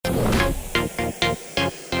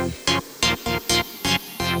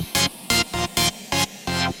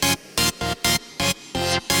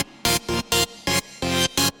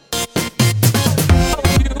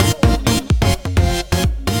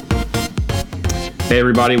Hey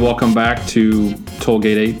everybody, welcome back to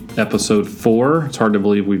Tollgate 8, episode 4. It's hard to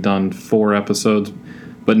believe we've done 4 episodes,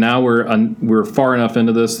 but now we're far enough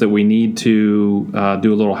into this that we need to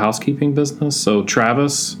do a little housekeeping business. So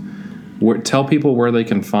Travis, tell people where they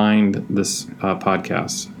can find this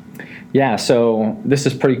podcast. Yeah, so this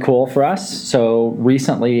is pretty cool for us. So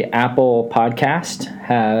recently, Apple Podcast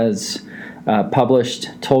has published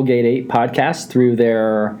Tollgate 8 podcast through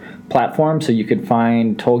their platform. So you could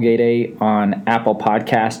find Tollgate 8 on Apple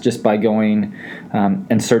Podcast just by going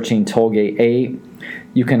and searching Tollgate 8.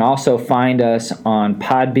 You can also find us on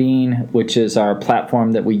Podbean, which is our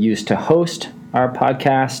platform that we use to host our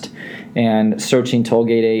podcast. And searching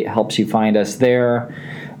Tollgate 8 helps you find us there.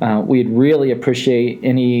 We'd really appreciate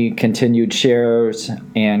any continued shares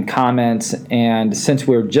and comments. And since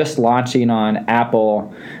we're just launching on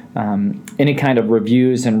Apple, any kind of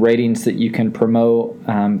reviews and ratings that you can promote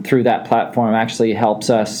through that platform actually helps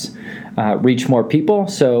us reach more people.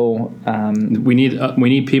 So we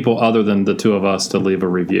need people other than the two of us to leave a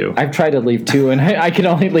review. I've tried to leave 2, and I can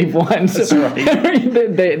only leave 1. So that's right.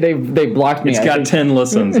 they blocked me. It's got 10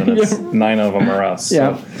 listens, and it's 9 of them are us.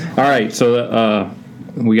 Yeah. So, all right. So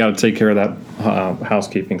we got to take care of that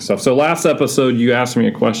housekeeping stuff. So last episode, you asked me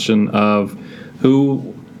a question of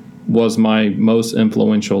who was my most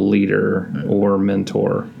influential leader or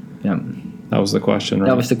mentor. Yeah. That was the question, right?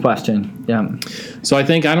 That was the question, yeah. So I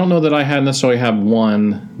don't know that I necessarily have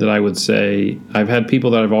one that I would say. I've had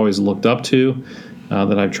people that I've always looked up to,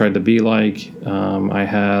 that I've tried to be like. I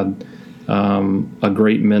had a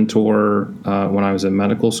great mentor when I was in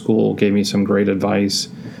medical school, gave me some great advice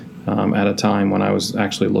at a time when I was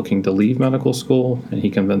actually looking to leave medical school, and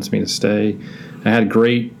he convinced me to stay. I had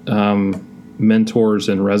great mentors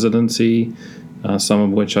in residency, some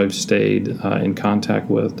of which I've stayed in contact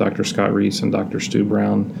with. Dr. Scott Reese and Dr. Stu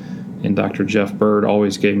Brown and Dr. Jeff Bird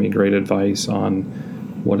always gave me great advice on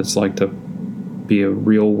what it's like to be a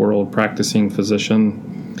real-world practicing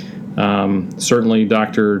physician. Certainly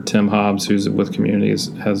Dr. Tim Hobbs, who's with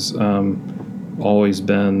Communities, has always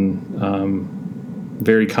been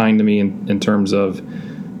very kind to me in terms of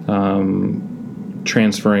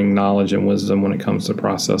transferring knowledge and wisdom when it comes to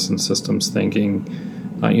process and systems thinking.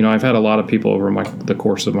 I've had a lot of people over the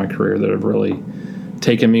course of my career that have really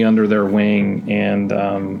taken me under their wing and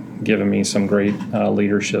given me some great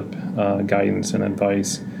leadership guidance and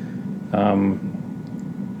advice.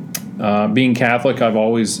 Being Catholic, I've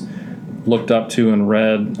always looked up to and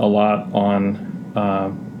read a lot on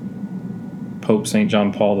Pope St.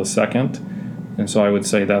 John Paul II. And so I would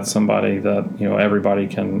say that's somebody that everybody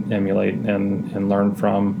can emulate and learn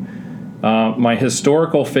from. My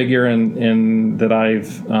historical figure in that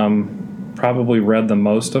I've probably read the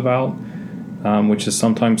most about, which is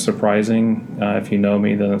sometimes surprising. If you know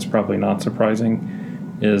me, then it's probably not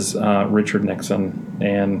surprising, is Richard Nixon.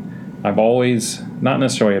 And I've always not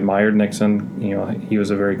necessarily admired Nixon. He was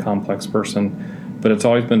a very complex person, but it's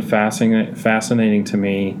always been fascinating to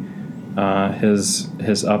me.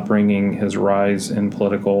 His upbringing, his rise in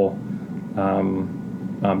political,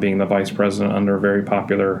 being the vice president under a very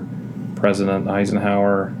popular President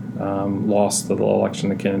Eisenhower, lost the election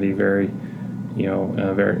to Kennedy the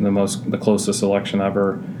closest election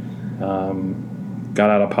ever. Got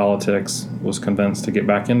out of politics, was convinced to get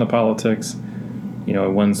back into politics.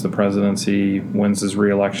 Wins the presidency, wins his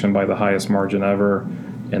re-election by the highest margin ever,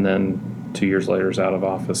 and then 2 years later is out of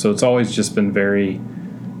office. So it's always just been very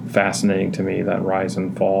fascinating to me, that rise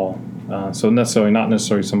and fall. So not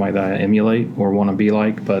necessarily somebody that I emulate or want to be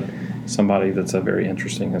like, but somebody that's a very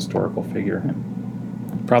interesting historical figure.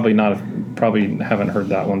 Probably haven't heard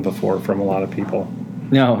that one before from a lot of people.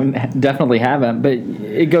 No, definitely haven't. But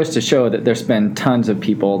it goes to show that there's been tons of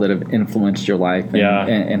people that have influenced your life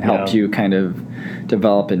and helped you kind of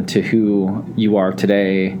develop into who you are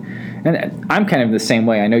today. And I'm kind of the same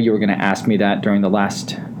way. I know you were going to ask me that during the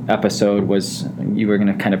last episode, was you were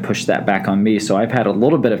going to kind of push that back on me. So I've had a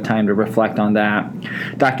little bit of time to reflect on that.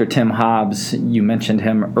 Dr. Tim Hobbs, you mentioned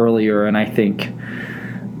him earlier, and I think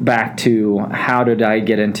back to how did I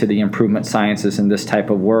get into the improvement sciences and this type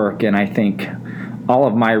of work, and I think all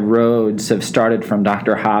of my roads have started from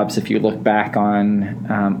Dr. Hobbs. If you look back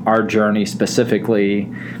on our journey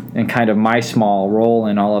specifically and kind of my small role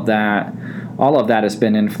in all of that has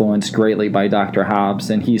been influenced greatly by Dr. Hobbs,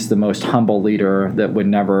 and he's the most humble leader that would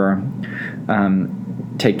never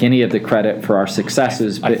take any of the credit for our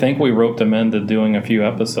successes. But I think we roped him into doing a few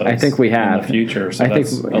episodes. I think we have in the future. So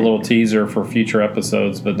that's a little teaser for future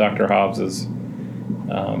episodes. But Dr. Hobbs has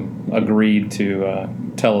agreed to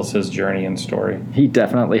tell us his journey and story. He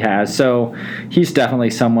definitely has. So he's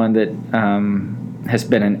definitely someone that has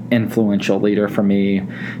been an influential leader for me.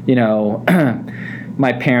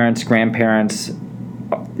 my parents, grandparents,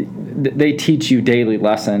 they teach you daily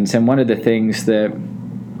lessons. And one of the things that,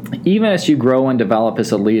 even as you grow and develop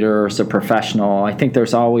as a leader, as a professional, I think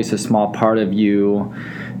there's always a small part of you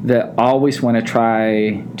that always want to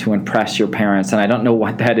try to impress your parents. And I don't know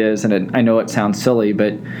what that is, and I know it sounds silly,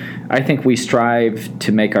 but I think we strive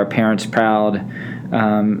to make our parents proud,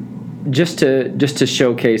 just to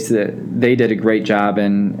showcase that they did a great job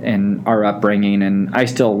in our upbringing. And I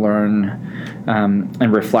still learn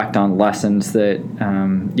and reflect on lessons that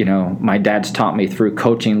my dad's taught me through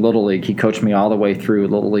coaching Little League. He coached me all the way through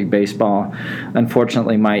Little League baseball.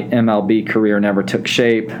 Unfortunately, my MLB career never took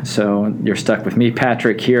shape, so you're stuck with me,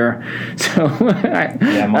 Patrick, here. So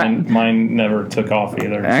mine never took off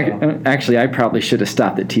either. So. Actually, I probably should have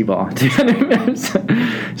stopped at T-ball.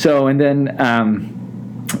 So, and then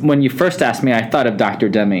when you first asked me, I thought of Dr.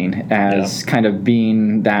 Deming as kind of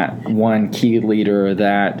being that one key leader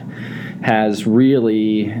that has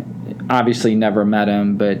really, obviously never met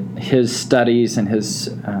him, but his studies and his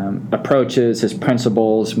approaches, his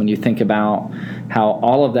principles, when you think about how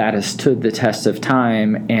all of that has stood the test of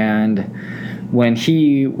time. And when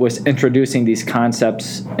he was introducing these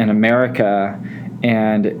concepts in America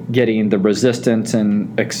and getting the resistance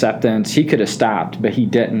and acceptance, he could have stopped, but he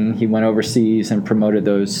didn't. He went overseas and promoted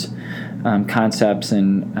those concepts,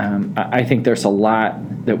 and I think there's a lot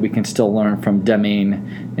that we can still learn from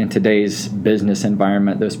Deming in today's business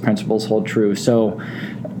environment. Those principles hold true. So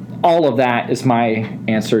all of that is my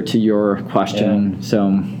answer to your question.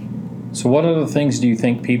 Yeah. So what other things do you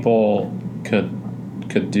think people could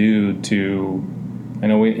do to? I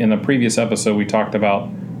know in a previous episode we talked about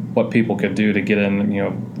what people could do to get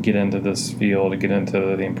into this field, to get into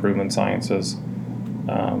the improvement sciences.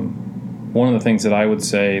 One of the things that I would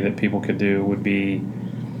say that people could do would be,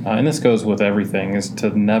 and this goes with everything, is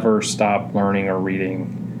to never stop learning or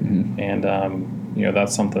reading. Mm-hmm. And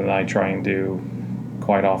that's something that I try and do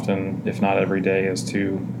quite often, if not every day, is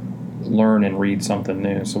to learn and read something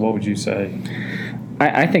new. So what would you say?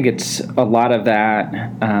 I think it's a lot of that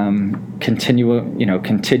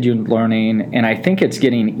continued learning, and I think it's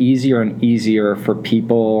getting easier and easier for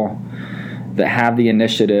people that have the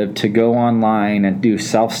initiative to go online and do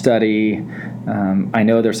self-study. I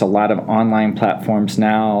know there's a lot of online platforms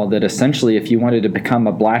now that essentially, if you wanted to become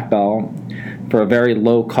a black belt for a very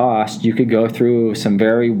low cost, you could go through some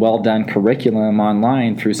very well-done curriculum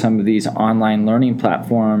online through some of these online learning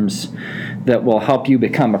platforms that will help you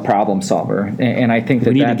become a problem solver. And I think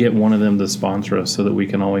we need to get one of them to sponsor us so that we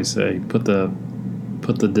can always say, put the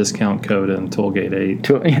discount code in Tollgate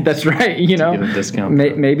 8. That's right. To get a discount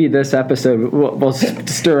code. Maybe this episode will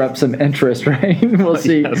stir up some interest, right? We'll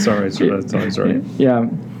see. That's always right. Yeah.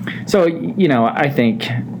 So, I think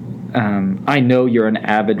I know you're an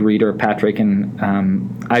avid reader, Patrick, and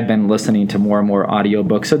I've been listening to more and more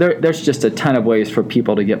audiobooks. So there's just a ton of ways for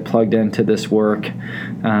people to get plugged into this work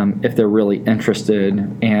if they're really interested.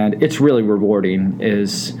 And it's really rewarding.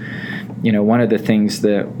 One of the things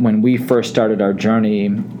that when we first started our journey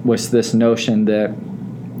was this notion that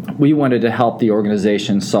we wanted to help the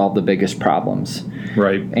organization solve the biggest problems.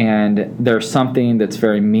 Right. And there's something that's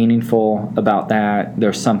very meaningful about that.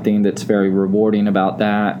 There's something that's very rewarding about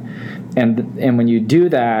that. And when you do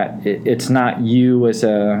that, it's not you as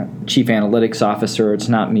a chief analytics officer. It's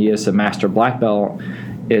not me as a master black belt.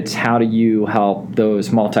 It's how do you help those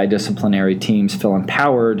multidisciplinary teams feel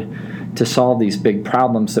empowered to solve these big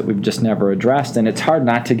problems that we've just never addressed. And it's hard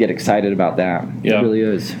not to get excited about that. Yeah. It really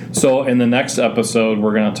is. So in the next episode,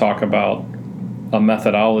 we're going to talk about a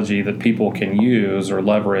methodology that people can use or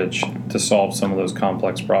leverage to solve some of those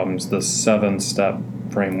complex problems, the 7-step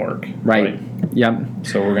framework. Right. Yep.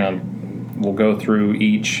 So we'll go through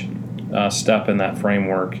each step in that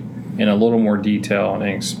framework in a little more detail and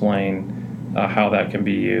explain how that can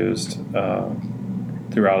be used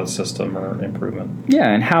throughout a system or improvement. Yeah,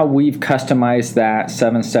 and how we've customized that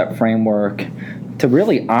 7-step framework to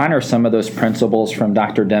really honor some of those principles from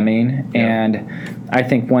Dr. Deming. Yeah. And I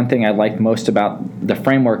think one thing I like most about the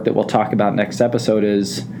framework that we'll talk about next episode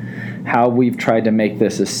is how we've tried to make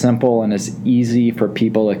this as simple and as easy for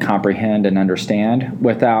people to comprehend and understand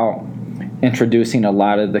without introducing a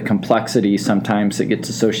lot of the complexity sometimes that gets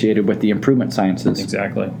associated with the improvement sciences.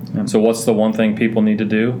 Exactly. Yeah. So what's the one thing people need to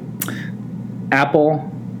do? Apple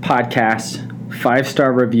Podcasts,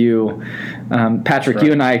 5-star review. Patrick, right.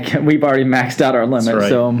 You and I, we've already maxed out our limit. Right.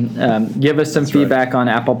 So give us some feedback on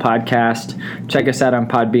Apple Podcast. Check us out on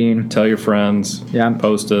Podbean. Tell your friends. Yeah.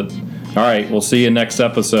 Post it. All right. We'll see you next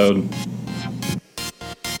episode.